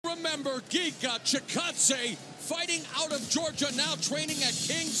member Giga Chikadze, fighting out of Georgia, now training at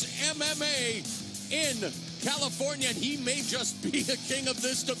King's MMA in California, and he may just be a king of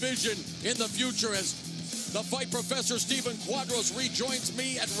this division in the future as the fight professor Stephen Quadros rejoins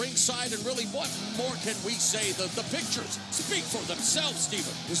me at ringside. And really, what more can we say? The pictures speak for themselves,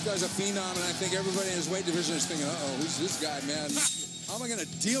 Stephen. This guy's a phenom, and I think everybody in his weight division is thinking, uh-oh, who's this guy, man? How am I going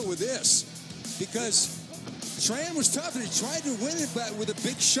to deal with this? Because Tran was tough, and he tried to win it with a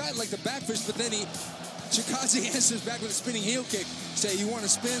big shot like the back fist, but then Chikadze answers back with a spinning heel kick. Say, you want to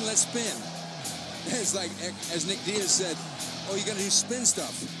spin? Let's spin. It's like, as Nick Diaz said, oh, you're going to do spin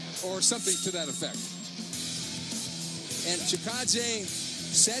stuff, or something to that effect. And Chikadze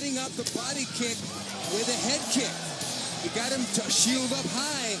setting up the body kick with a head kick. He got him to shield up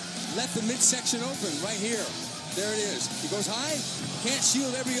high, left the midsection open right here. There it is. He goes high, can't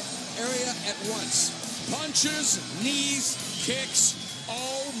shield every area at once. Punches, knees, kicks,